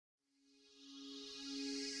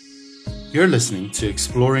You're listening to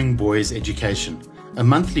Exploring Boys Education, a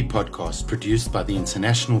monthly podcast produced by the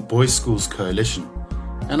International Boys Schools Coalition,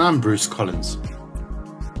 and I'm Bruce Collins.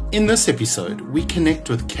 In this episode, we connect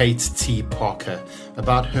with Kate T. Parker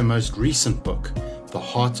about her most recent book, The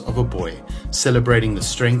Heart of a Boy, celebrating the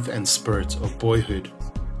strength and spirit of boyhood.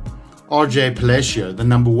 R.J. Palacio, the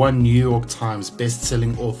 #1 New York Times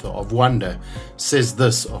best-selling author of Wonder, says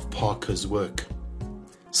this of Parker's work: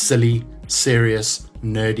 silly, serious,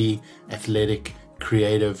 nerdy, athletic,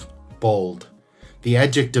 creative, bold. The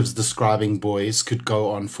adjectives describing boys could go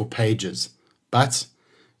on for pages. But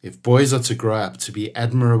if boys are to grow up to be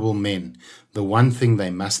admirable men, the one thing they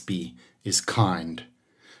must be is kind.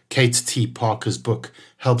 Kate T. Parker's book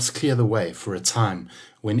helps clear the way for a time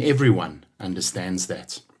when everyone understands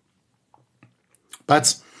that.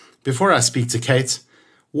 But before I speak to Kate,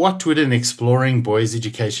 what would an Exploring Boys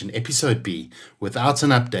Education episode be without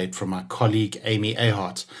an update from my colleague Amy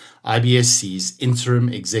Ahart, IBSC's Interim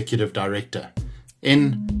Executive Director,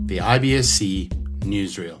 in the IBSC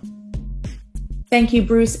Newsreel? Thank you,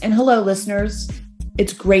 Bruce, and hello, listeners.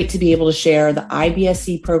 It's great to be able to share the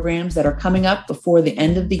IBSC programs that are coming up before the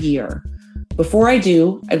end of the year. Before I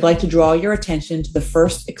do, I'd like to draw your attention to the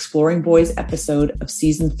first Exploring Boys episode of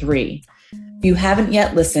Season 3. If you haven't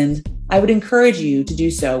yet listened, I would encourage you to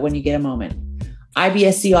do so when you get a moment.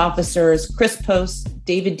 IBSC officers Chris Post,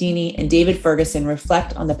 David Deeney, and David Ferguson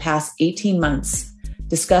reflect on the past 18 months,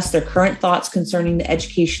 discuss their current thoughts concerning the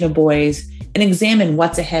education of boys, and examine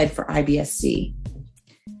what's ahead for IBSC.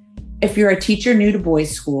 If you're a teacher new to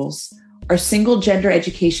boys' schools, our single gender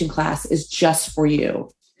education class is just for you.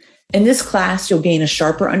 In this class, you'll gain a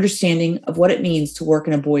sharper understanding of what it means to work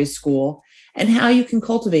in a boys' school and how you can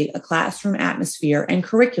cultivate a classroom atmosphere and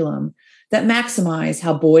curriculum that maximize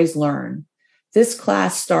how boys learn. This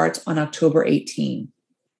class starts on October 18.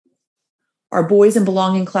 Our Boys and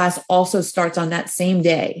Belonging class also starts on that same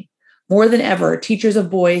day. More than ever, teachers of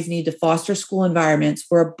boys need to foster school environments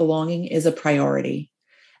where belonging is a priority.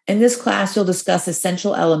 In this class, you'll discuss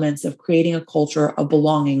essential elements of creating a culture of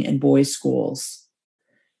belonging in boys' schools.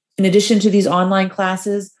 In addition to these online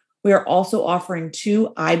classes, we are also offering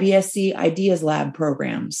 2 IBSC Ideas Lab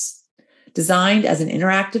programs. Designed as an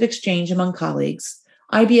interactive exchange among colleagues,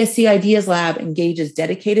 IBSC Ideas Lab engages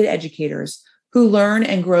dedicated educators who learn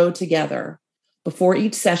and grow together. Before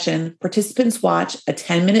each session, participants watch a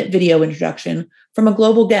 10-minute video introduction from a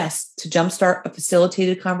global guest to jumpstart a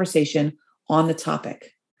facilitated conversation on the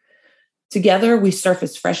topic. Together, we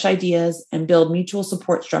surface fresh ideas and build mutual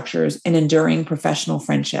support structures and enduring professional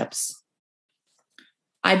friendships.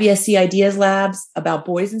 IBSC Ideas Labs about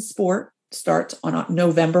boys in sport starts on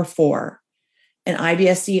November 4. And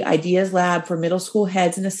IBSC Ideas Lab for middle school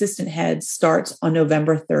heads and assistant heads starts on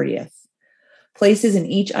November 30th. Places in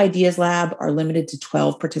each Ideas Lab are limited to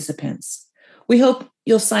 12 participants. We hope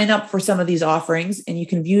you'll sign up for some of these offerings, and you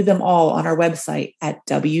can view them all on our website at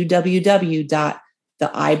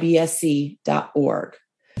www.theibsc.org.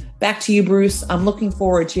 Back to you, Bruce. I'm looking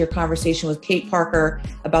forward to your conversation with Kate Parker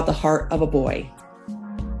about the heart of a boy.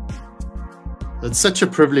 It's such a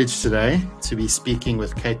privilege today to be speaking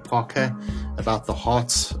with Kate Parker about The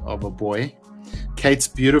Heart of a Boy. Kate's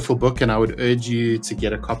beautiful book, and I would urge you to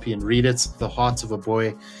get a copy and read it. The Heart of a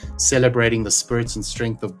Boy, Celebrating the Spirit and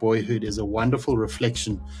Strength of Boyhood, is a wonderful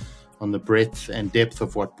reflection on the breadth and depth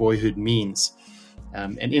of what boyhood means.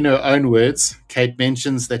 And in her own words, Kate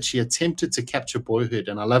mentions that she attempted to capture boyhood,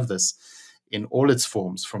 and I love this, in all its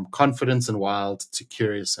forms, from confident and wild to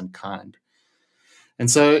curious and kind. And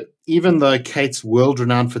so even though Kate's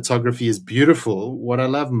world-renowned photography is beautiful, what I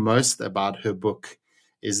love most about her book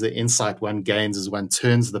is the insight one gains as one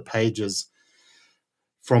turns the pages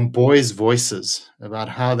from boys' voices about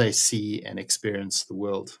how they see and experience the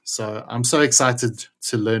world. So I'm so excited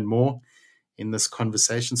to learn more in this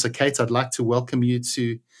conversation. So Kate, I'd like to welcome you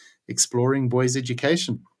to Exploring Boys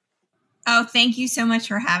Education. Oh, thank you so much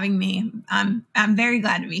for having me. I'm very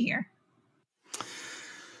glad to be here.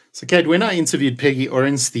 So, Kate, when I interviewed Peggy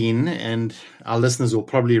Orenstein, and our listeners will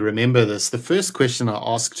probably remember this, the first question I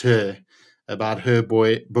asked her about her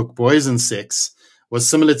book, Boys and Sex, was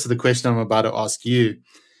similar to the question I'm about to ask you,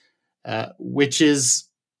 which is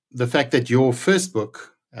the fact that your first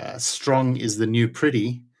book, Strong is the New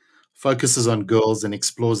Pretty, focuses on girls and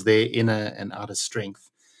explores their inner and outer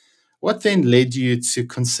strength. What then led you to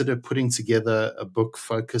consider putting together a book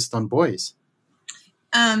focused on boys?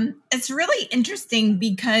 It's really interesting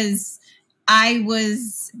because I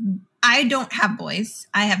don't have boys.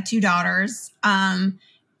 I have 2 daughters.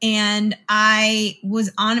 And I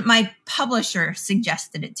was on, my publisher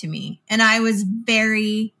suggested it to me, and I was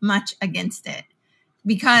very much against it.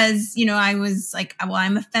 because, I was like, well,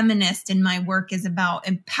 I'm a feminist and my work is about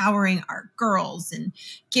empowering our girls and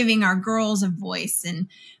giving our girls a voice. And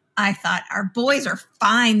I thought our boys are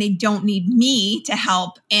fine. They don't need me to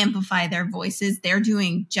help amplify their voices. They're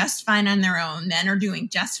doing just fine on their own. Men are doing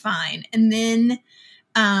just fine. And then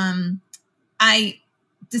I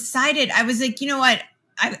decided, I was like, you know what?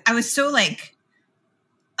 I was so like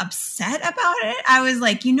upset about it. I was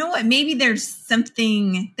like, you know what? Maybe there's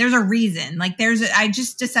a reason. Like I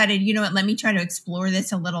just decided, you know what? Let me try to explore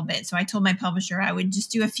this a little bit. So I told my publisher I would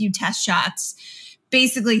just do a few test shots,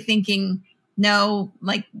 basically thinking, no,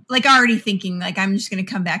 like already thinking like, I'm just going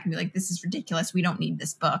to come back and be like, this is ridiculous. We don't need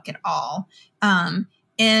this book at all.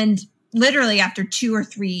 And literally after 2 or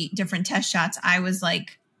 3 different test shots, I was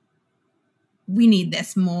like, we need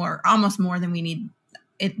this almost more than we need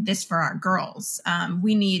this for our girls.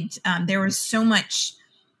 We need, there was so much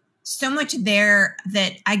there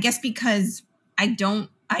that I guess because I'm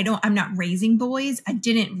not raising boys, I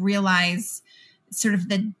didn't realize sort of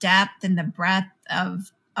the depth and the breadth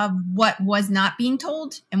of what was not being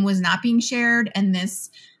told and was not being shared. And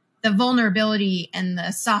the vulnerability and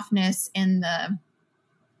the softness and the,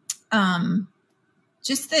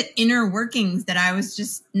 just the inner workings that I was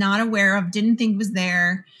just not aware of, didn't think was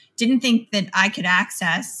there, didn't think that I could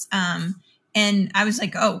access. And I was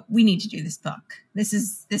like, oh, we need to do this book. This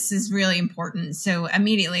is really important. So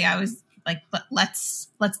immediately I was like, let's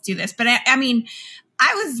do this. But I mean,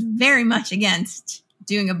 I was very much against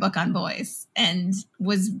doing a book on boys and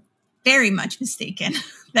was very much mistaken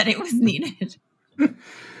that it was needed.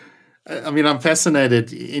 I mean, I'm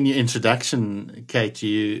fascinated in your introduction, Kate.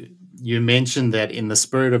 You mentioned that in the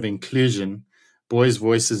spirit of inclusion, boys'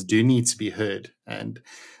 voices do need to be heard. And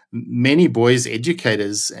many boys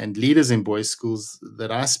educators and leaders in boys' schools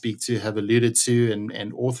that I speak to have alluded to,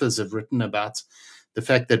 and authors have written about the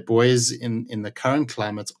fact that boys in the current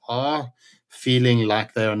climate are feeling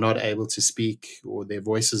like they are not able to speak or their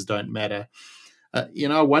voices don't matter.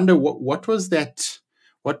 I wonder what was that,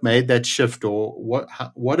 what made that shift, or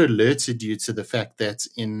what alerted you to the fact that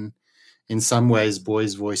in some ways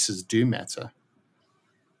boys' voices do matter?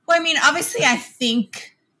 Well, I mean, obviously, I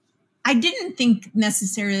didn't think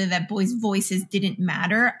necessarily that boys' voices didn't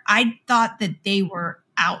matter. I thought that they were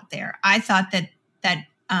out there. I thought that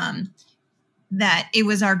it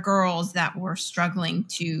was our girls that were struggling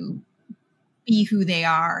to be who they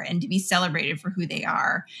are and to be celebrated for who they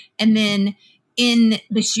are. And then in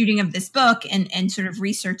the shooting of this book and sort of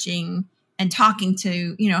researching and talking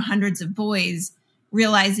to, hundreds of boys,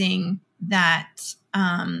 realizing that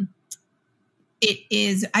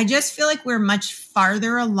I just feel like we're much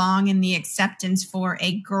farther along in the acceptance for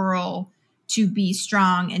a girl to be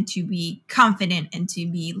strong and to be confident and to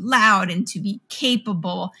be loud and to be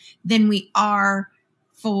capable than we are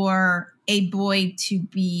for a boy to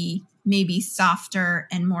be maybe softer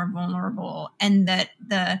and more vulnerable. And that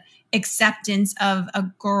the acceptance of a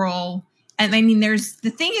girl, and I mean, there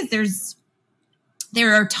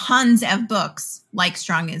are tons of books like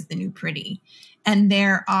Strong is the New Pretty, and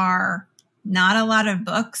there are not a lot of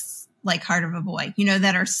books like Heart of a Boy,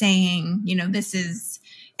 that are saying, this is,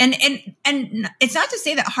 and it's not to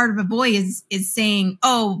say that Heart of a Boy is saying,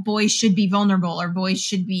 oh, boys should be vulnerable or boys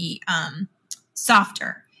should be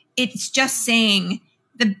softer. It's just saying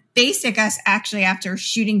the basic us actually after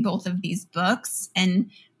shooting both of these books, and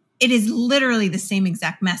it is literally the same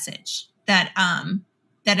exact message that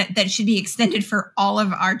that should be extended for all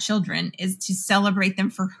of our children, is to celebrate them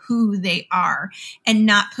for who they are and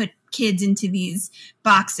not put kids into these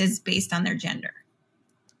boxes based on their gender.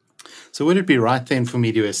 So would it be right then for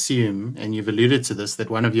me to assume, and you've alluded to this,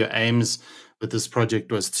 that one of your aims with this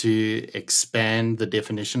project was to expand the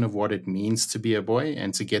definition of what it means to be a boy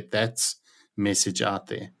and to get that message out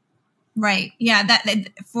there? Right. Yeah, that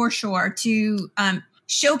for sure, to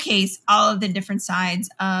showcase all of the different sides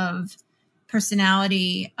of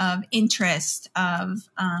personality, of interest, of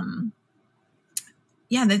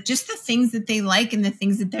just the things that they like and the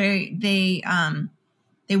things that they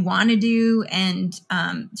want to do, and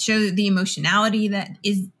show the emotionality that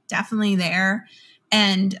is definitely there.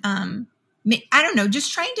 And I don't know,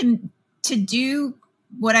 just trying to do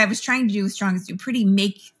what I was trying to do with Strong is to pretty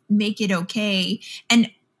make it okay.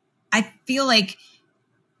 And I feel like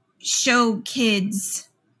show kids,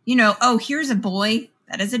 oh, here's a boy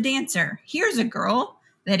that is a dancer. Here's a girl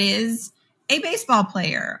that is a baseball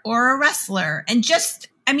player or a wrestler. And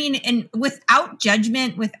and without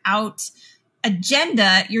judgment, without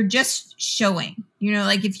agenda, you're just showing,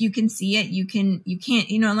 like if you can see it, you can't,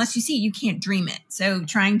 unless you see it, you can't dream it. So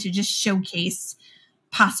trying to just showcase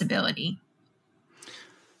possibility.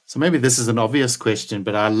 So maybe this is an obvious question,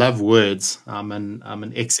 but I love words. I'm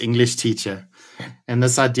an ex-English teacher, and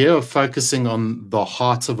this idea of focusing on the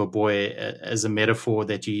heart of a boy as a metaphor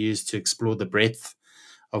that you use to explore the breadth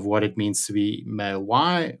of what it means to be male.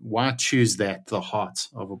 Why choose that, the heart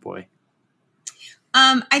of a boy?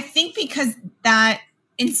 I think because that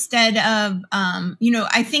instead of,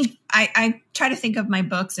 I think I try to think of my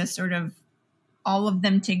books as sort of all of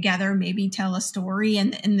them together, maybe tell a story,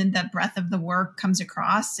 and then the breadth of the work comes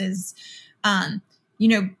across as,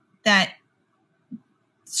 that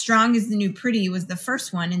strong is the new pretty was the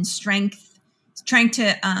first one, and strength, trying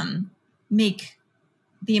to make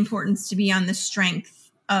the importance to be on the strength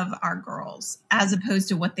of our girls as opposed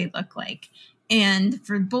to what they look like. And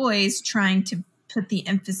for boys, trying to put the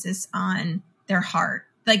emphasis on their heart,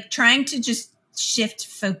 like trying to just shift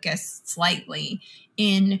focus slightly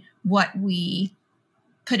in what we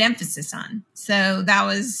put emphasis on. So that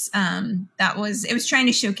was it was trying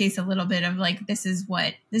to showcase a little bit of like, this is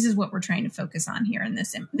what we're trying to focus on here in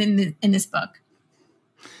this book.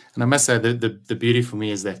 And I must say the beauty for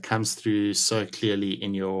me is that comes through so clearly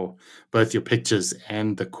in both your pictures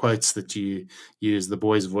and the quotes that you use, the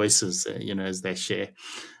boys' voices, as they share.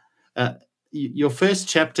 Your first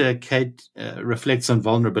chapter, Kate, reflects on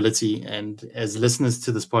vulnerability. And as listeners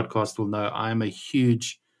to this podcast will know, I'm a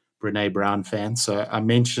huge Brene Brown fan. So I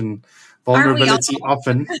mention vulnerability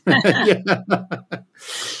often.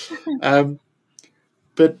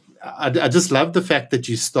 But I just love the fact that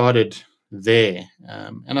you started there.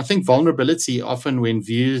 And I think vulnerability, often when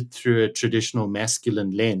viewed through a traditional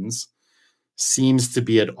masculine lens, seems to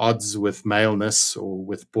be at odds with maleness or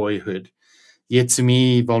with boyhood. Yet to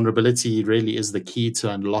me, vulnerability really is the key to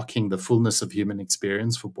unlocking the fullness of human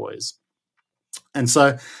experience for boys. And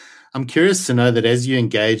so I'm curious to know that as you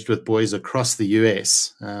engaged with boys across the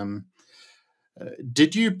US,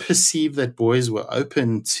 did you perceive that boys were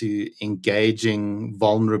open to engaging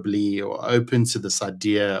vulnerably or open to this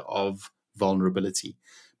idea of vulnerability?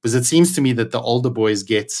 Because it seems to me that the older boys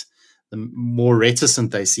get, the more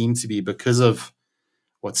reticent they seem to be because of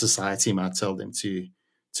what society might tell them to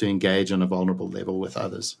engage on a vulnerable level with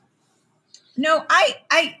others. No,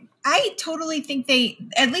 I totally think they,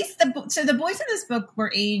 at least the boys in this book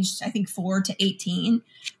were aged, I think 4 to 18,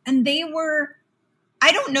 and they were,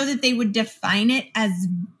 I don't know that they would define it as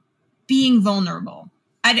being vulnerable.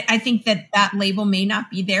 I think that label may not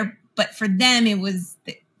be there, but for them it was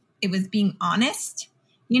being honest,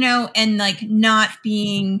 and like not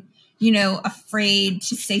being, afraid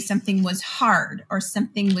to say something was hard or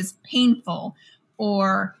something was painful,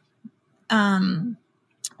 or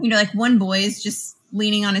like one boy is just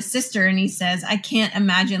leaning on his sister and he says, "I can't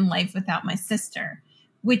imagine life without my sister,"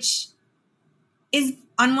 which is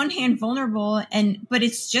on one hand vulnerable, but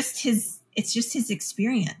it's just his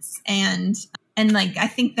experience. And like, I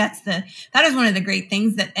think that is one of the great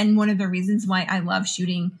things and one of the reasons why I love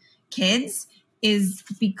shooting kids is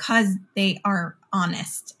because they are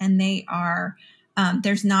honest, and they are,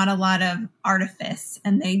 there's not a lot of artifice,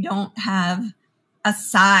 and they don't have a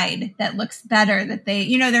side that looks better, that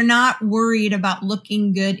they're not worried about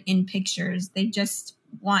looking good in pictures. They just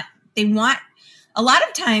want a lot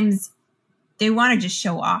of times they want to just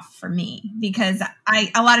show off for me, because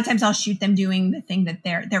a lot of times I'll shoot them doing the thing that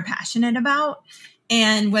they're passionate about.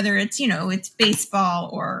 And whether it's, it's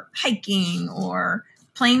baseball or hiking or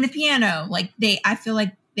playing the piano, like I feel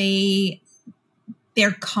like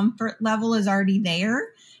their comfort level is already there.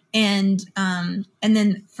 And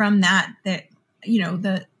then from that, the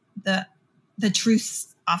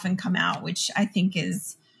truths often come out, which I think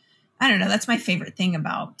is, I don't know, that's my favorite thing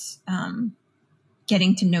about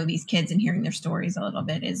getting to know these kids and hearing their stories a little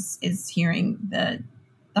bit is hearing the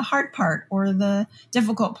hard part or the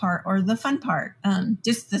difficult part or the fun part.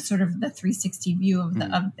 Just the sort of the 360 view of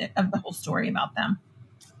the whole story about them.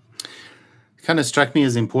 Kind of struck me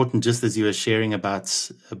as important, just as you were sharing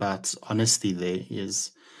about honesty, there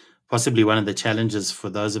is possibly one of the challenges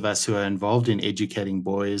for those of us who are involved in educating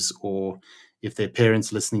boys, or if they're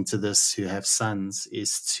parents listening to this who have sons,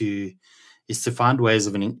 is to find ways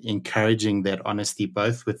of encouraging that honesty,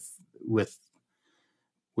 both with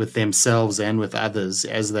themselves and with others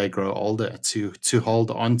as they grow older, to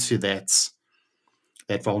hold on to that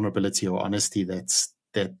vulnerability or honesty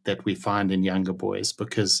that we find in younger boys,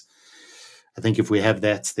 because I think if we have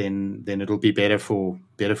that, then it'll be better for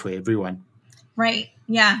everyone. Right.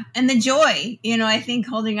 Yeah. And the joy, I think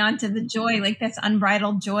holding on to the joy, like this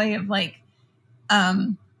unbridled joy of like,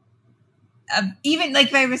 even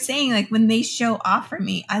like I was saying, like when they show off for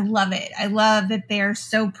me, I love it. I love that they're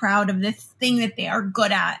so proud of this thing that they are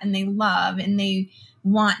good at and they love, and they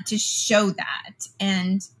want to show that.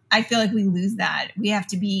 And I feel like we lose that. We have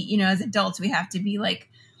to be, as adults, we have to be like,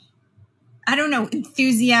 I don't know,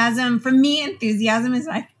 enthusiasm. For me, enthusiasm is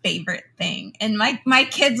my favorite thing. And my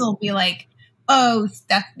kids will be like, oh,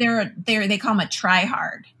 Steph, they call them a try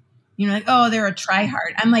hard. Like, oh, they're a try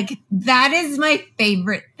hard. I'm like, that is my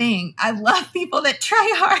favorite thing. I love people that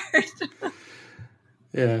try hard.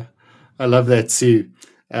 Yeah, I love that too.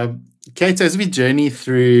 Kate, as we journey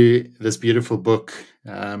through this beautiful book,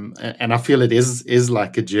 and I feel it is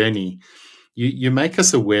like a journey, you make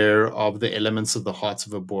us aware of the elements of the heart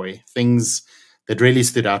of a boy. Things that really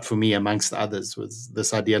stood out for me, amongst others, was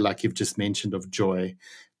this idea, like you've just mentioned, of joy,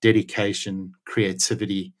 dedication,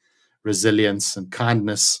 creativity, resilience, and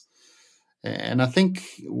kindness. And I think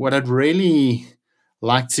what I'd really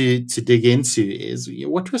like to dig into is,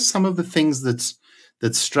 what were some of the things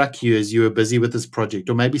that struck you as you were busy with this project,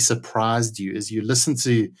 or maybe surprised you as you listened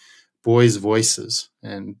to boys' voices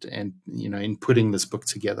and in putting this book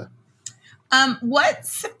together? What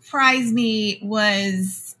surprised me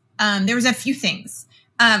was there was a few things.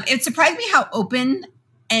 It surprised me how open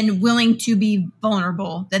and willing to be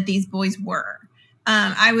vulnerable that these boys were.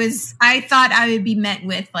 I thought I would be met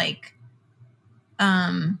with like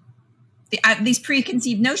these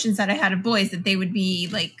preconceived notions that I had of boys, that they would be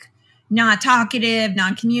like not talkative,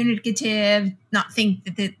 non-communicative, not think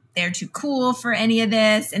that they're too cool for any of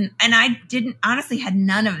this. And I didn't, honestly, had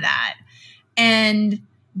none of that. And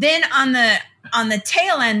then on the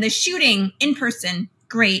tail end, the shooting in person,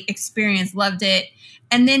 great experience, loved it.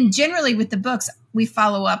 And then generally with the books, we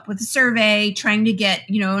follow up with a survey, trying to get,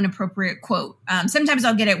 an appropriate quote. Sometimes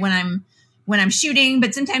I'll get it when I'm shooting,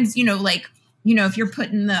 but sometimes, if you're put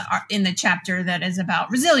in the chapter that is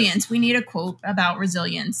about resilience, we need a quote about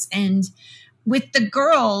resilience. And with the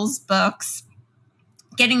girls' books,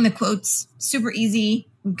 getting the quotes super easy.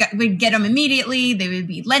 We'd get them immediately. They would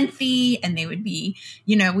be lengthy, and they would be,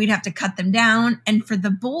 we'd have to cut them down. And for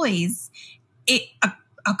the boys,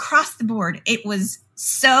 across the board, it was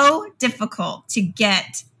so difficult to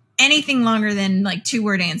get anything longer than like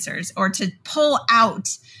 2-word answers, or to pull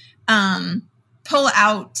out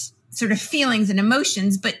sort of feelings and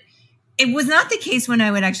emotions. But it was not the case when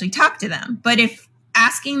I would actually talk to them. But if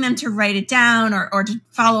asking them to write it down or to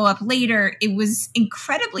follow up later, it was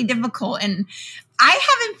incredibly difficult. And I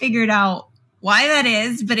haven't figured out why that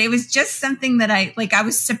is, but it was just something that I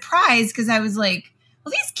was surprised, because I was like,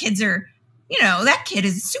 well, these kids are, that kid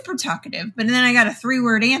is super talkative. But then I got a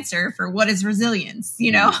 3-word answer for what is resilience,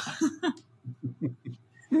 Am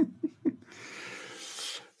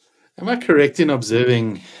I correct in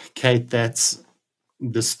observing, Kate, that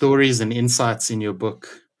the stories and insights in your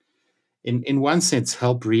book, in one sense,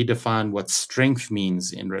 help redefine what strength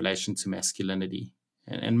means in relation to masculinity?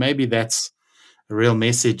 And maybe that's a real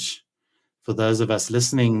message for those of us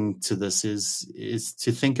listening to this, is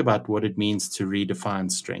to think about what it means to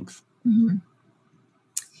redefine strength. Mm-hmm.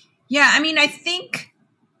 Yeah, I mean, I think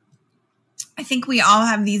we all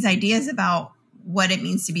have these ideas about what it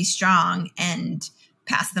means to be strong, and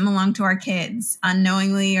pass them along to our kids,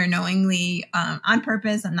 unknowingly or knowingly, on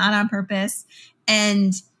purpose and not on purpose.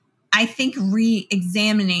 And I think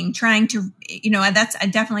re-examining, trying to, I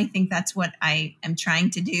definitely think that's what I am trying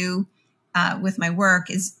to do with my work,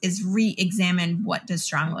 is re-examine, what does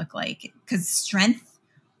strong look like? Because strength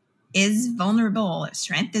is vulnerable.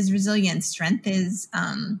 Strength is resilience. Strength is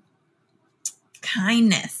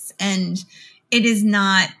kindness. And it is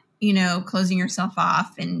not, closing yourself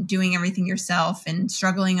off and doing everything yourself and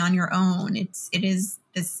struggling on your own. It is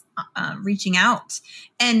this reaching out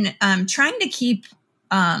and trying to keep,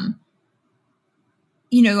 our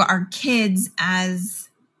kids as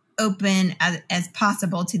open as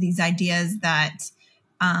possible to these ideas that,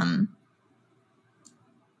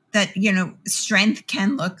 strength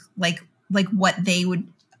can look like what they would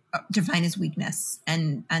define as weakness,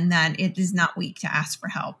 and that it is not weak to ask for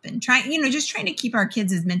help, and just trying to keep our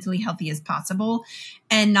kids as mentally healthy as possible,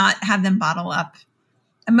 and not have them bottle up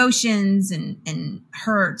emotions and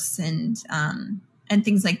hurts and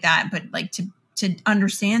things like that. But like to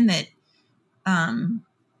understand that,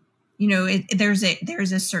 there's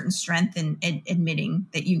a certain strength in admitting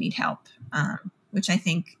that you need help, which I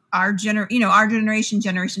think our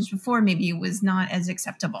generations before, maybe was not as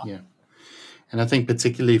acceptable. Yeah. And I think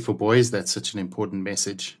particularly for boys, that's such an important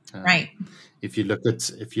message. Right. If you look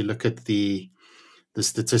at the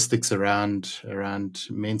statistics around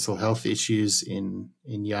mental health issues in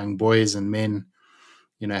young boys and men,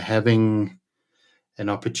 having an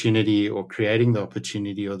opportunity, or creating the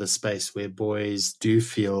opportunity or the space where boys do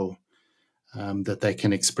feel that they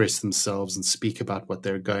can express themselves and speak about what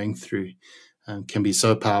they're going through, can be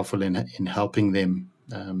so powerful in helping them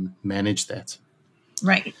manage that.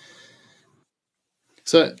 Right.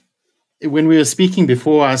 So when we were speaking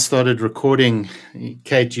before I started recording,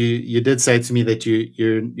 Kate, you did say to me that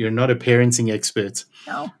you're not a parenting expert.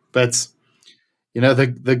 No. But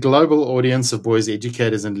the global audience of boys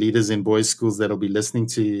educators and leaders in boys schools that'll be listening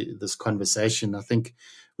to this conversation, I think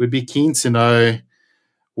would be keen to know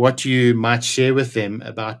what you might share with them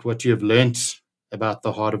about what you have learned about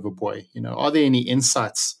the heart of a boy. Are there any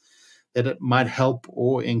insights that it might help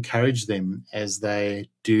or encourage them as they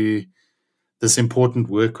do this important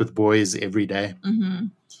work with boys every day? Mm-hmm.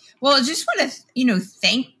 Well, I just want to,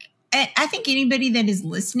 thank, I think anybody that is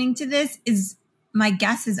listening to this my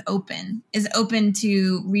guess is open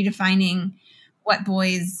to redefining what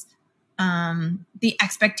boys, the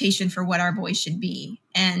expectation for what our boys should be.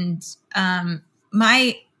 And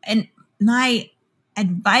my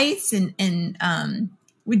advice and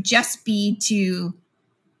would just be to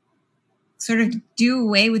sort of do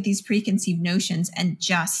away with these preconceived notions and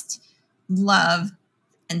just love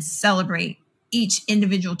and celebrate each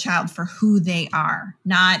individual child for who they are,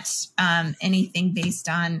 not anything based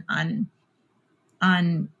on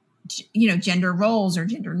gender roles or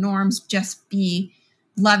gender norms. Just be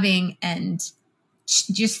loving and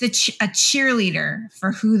just a cheerleader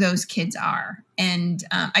for who those kids are. And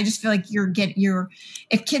I just feel like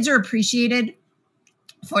if kids are appreciated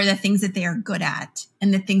for the things that they are good at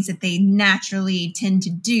and the things that they naturally tend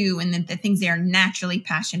to do, and the things they are naturally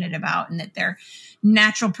passionate about, and that their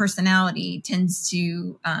natural personality tends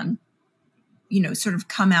to, sort of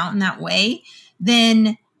come out in that way,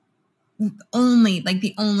 then only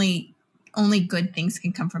good things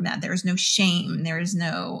can come from that. There is no shame. There is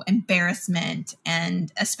no embarrassment.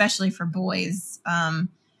 And especially for boys, and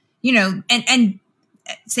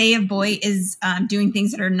say a boy is doing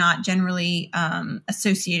things that are not generally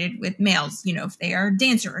associated with males, if they are a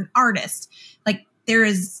dancer or an artist, like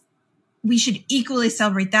we should equally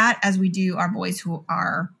celebrate that as we do our boys who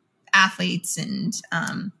are athletes and,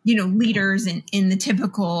 leaders in the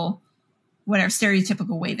typical, whatever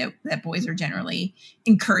stereotypical way that boys are generally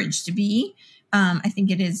encouraged to be. I think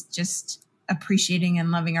it is just appreciating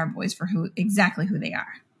and loving our boys for exactly who they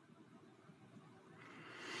are.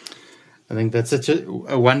 I think that's such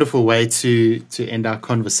a wonderful way to end our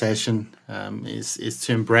conversation. Is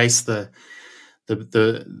to embrace the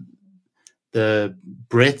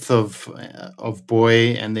breadth of boy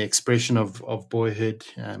and the expression of boyhood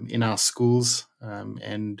in our schools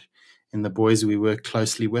and in the boys we work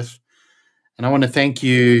closely with. And I want to thank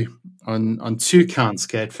you on two counts,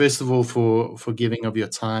 Kate. First of all, for giving of your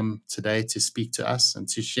time today to speak to us and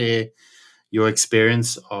to share your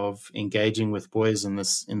experience of engaging with boys in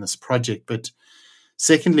this project. But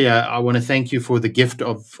secondly, I want to thank you for the gift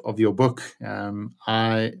of your book.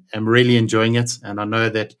 I am really enjoying it, and I know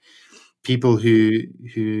that people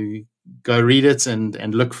who go read it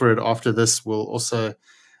and look for it after this will also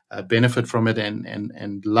benefit from it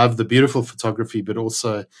and love the beautiful photography, but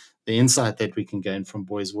also the insight that we can gain from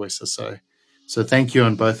boys' voices. So thank you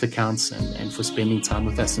on both accounts and for spending time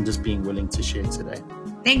with us and just being willing to share today.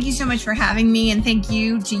 Thank you so much for having me, and thank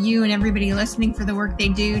you to you and everybody listening for the work they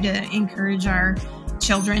do to encourage our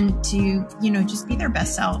children to, just be their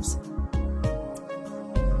best selves.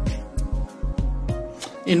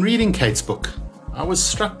 In reading Kate's book, I was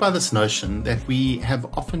struck by this notion that we have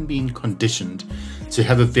often been conditioned to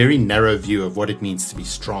have a very narrow view of what it means to be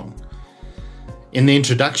strong. In the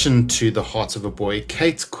introduction to The Heart of a Boy,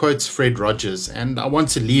 Kate quotes Fred Rogers, and I want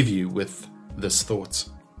to leave you with this thought.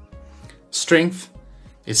 Strength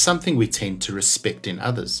is something we tend to respect in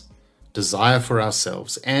others, desire for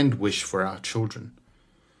ourselves, and wish for our children.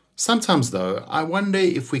 Sometimes, though, I wonder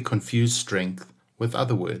if we confuse strength with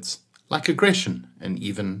other words, like aggression and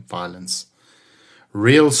even violence.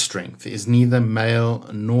 Real strength is neither male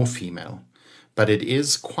nor female, but it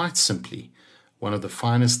is quite simply one of the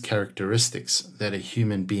finest characteristics that a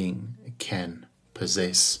human being can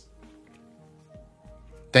possess.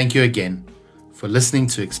 Thank you again for listening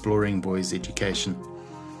to Exploring Boys Education.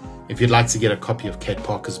 If you'd like to get a copy of Kate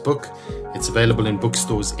Parker's book, it's available in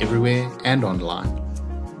bookstores everywhere and online.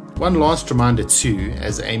 One last reminder too,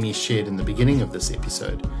 as Amy shared in the beginning of this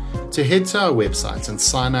episode, to head to our website and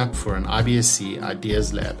sign up for an IBSC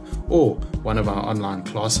Ideas Lab or one of our online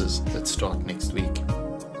classes that start next week.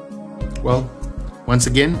 Well, once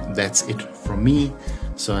again, that's it from me.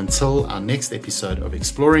 So until our next episode of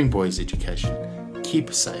Exploring Boys Education,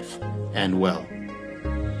 keep safe and well.